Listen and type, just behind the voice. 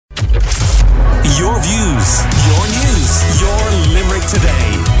Your views, your news, your Limerick Today.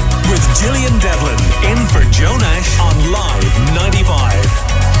 With Gillian Devlin in for Joe Nash on Live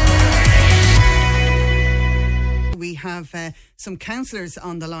 95. We have some councillors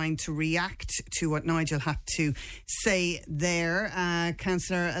on the line to react to what Nigel had to say there.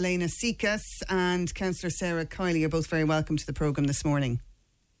 Councillor Elena Sikas and Councillor Sarah Kiley are both very welcome to the programme this morning.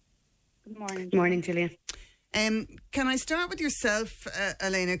 Good morning. Good morning, Gillian. Can I start with yourself,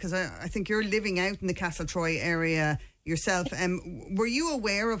 Elena, because I think you're living out in the Castletroy area yourself. Were you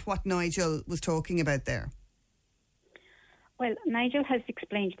aware of what Nigel was talking about there? Well, Nigel has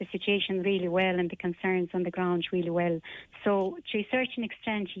explained the situation really well and the concerns on the ground really well. So to a certain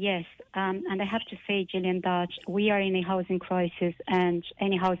extent, yes. And I have to say, Gillian, that we are in a housing crisis and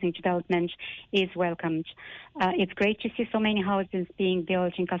any housing development is welcomed. It's great to see so many houses being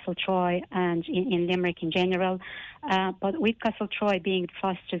built in Castletroy and in Limerick in general. But with Castletroy being the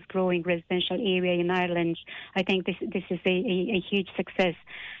fastest growing residential area in Ireland, I think this is a huge success.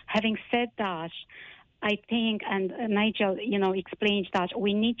 Having said that, I think, and Nigel, explained that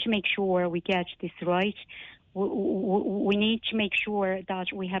we need to make sure we get this right. We need to make sure that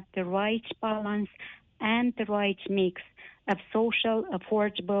we have the right balance and the right mix of social,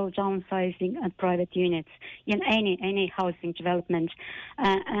 affordable, downsizing and private units in any housing development.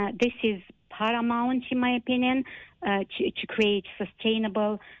 This is paramount, in my opinion, to create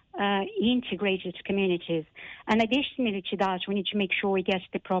sustainable, integrated communities. And additionally to that, we need to make sure we get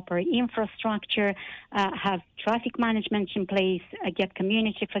the proper infrastructure, have traffic management in place, get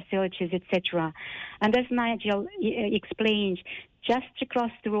community facilities, etc. And as Nigel explained, just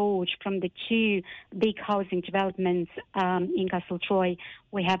across the road from the two big housing developments in Castletroy,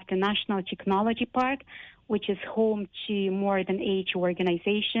 we have the National Technology Park, which is home to more than 80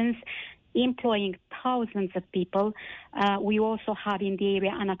 organisations, employing thousands of people. We also have in the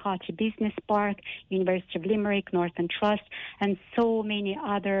area Anacati Business Park, University of Limerick, Northern Trust, and so many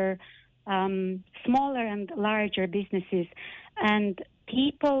other smaller and larger businesses. And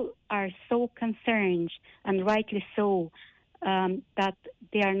people are so concerned, and rightly so, that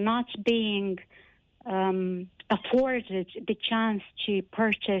they are not being afforded the chance to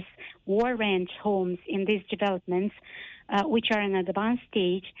purchase or rent homes in these developments, which are in an advanced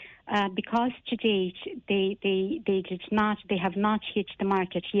stage, because to date they have not hit the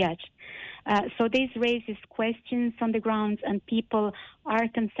market yet. So this raises questions on the ground, and people are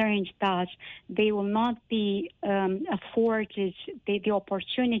concerned that they will not be afforded the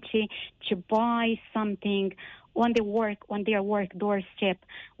opportunity to buy something on their work doorstep,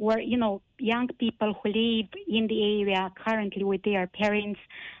 where young people who live in the area currently with their parents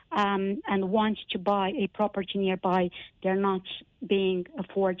and want to buy a property nearby, they're not being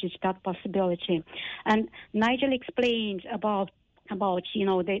afforded that possibility. And Nigel explained about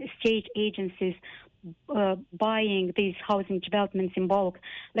the state agencies buying these housing developments in bulk.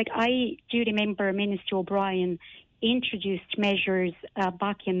 Like, I do remember Minister O'Brien introduced measures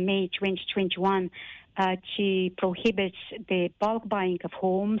back in May 2021 to prohibit the bulk buying of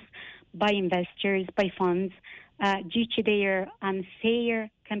homes by investors, by funds, due to their unfair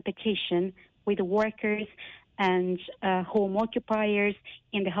competition with workers and home occupiers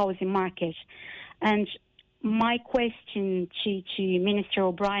in the housing market. And my question to Minister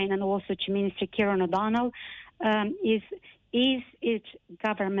O'Brien and also to Minister Kieran O'Donnell is it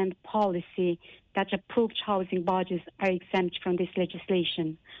government policy that approved housing bodies are exempt from this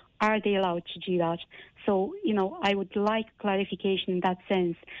legislation? Are they allowed to do that? So, I would like clarification in that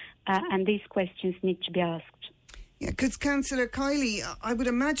sense, and these questions need to be asked. Yeah, because Councillor Kiley, I would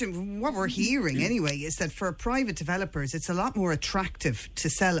imagine what we're hearing anyway is that for private developers, it's a lot more attractive to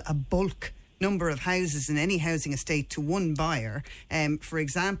sell a bulk number of houses in any housing estate to one buyer, for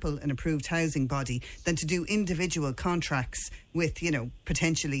example, an approved housing body, than to do individual contracts with,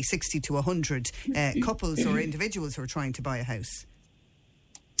 potentially 60 to 100 couples or individuals who are trying to buy a house.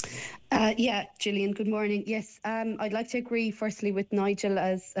 Gillian, good morning. Yes, I'd like to agree firstly with Nigel,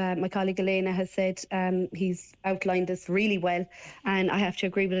 as my colleague Elena has said. He's outlined this really well, and I have to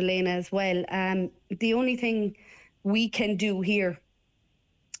agree with Elena as well. The only thing we can do here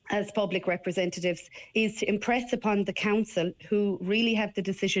as public representatives is to impress upon the council, who really have the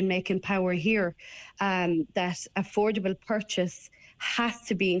decision-making power here, that affordable purchase has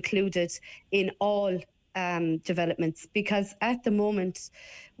to be included in all developments, because at the moment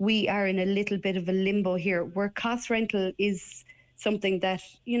we are in a little bit of a limbo here, where cost rental is something that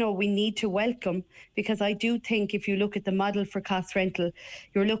we need to welcome, because I do think if you look at the model for cost rental,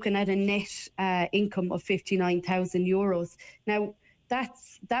 you're looking at a net income of €59,000. Now,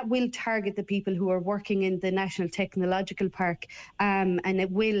 that will target the people who are working in the National Technological Park, and it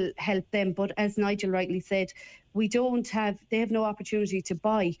will help them. But as Nigel rightly said, they have no opportunity to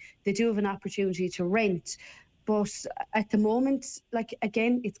buy. They do have an opportunity to rent. But at the moment, like,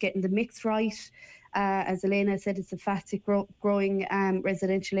 again, it's getting the mix right. As Elena said, it's the fastest growing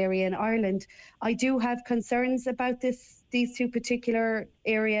residential area in Ireland. I do have concerns about these two particular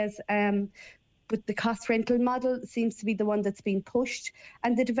areas, but the cost rental model seems to be the one that's being pushed.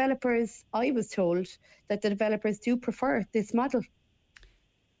 And the developers, I was told that the developers do prefer this model.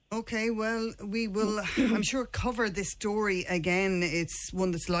 Okay, well, we will, I'm sure, cover this story again. It's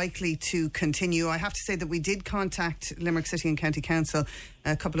one that's likely to continue. I have to say that we did contact Limerick City and County Council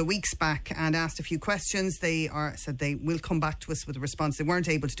a couple of weeks back and asked a few questions. They said they will come back to us with a response. They weren't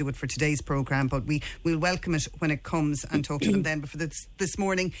able to do it for today's programme, but we'll welcome it when it comes and talk to them then. But for this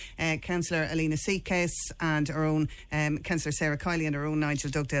morning, Councillor Alina Seacase and our own Councillor Sarah Kiley and our own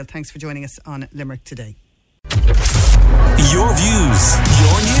Nigel Dugdale, thanks for joining us on Limerick Today. Your views,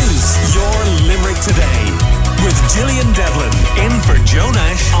 your news.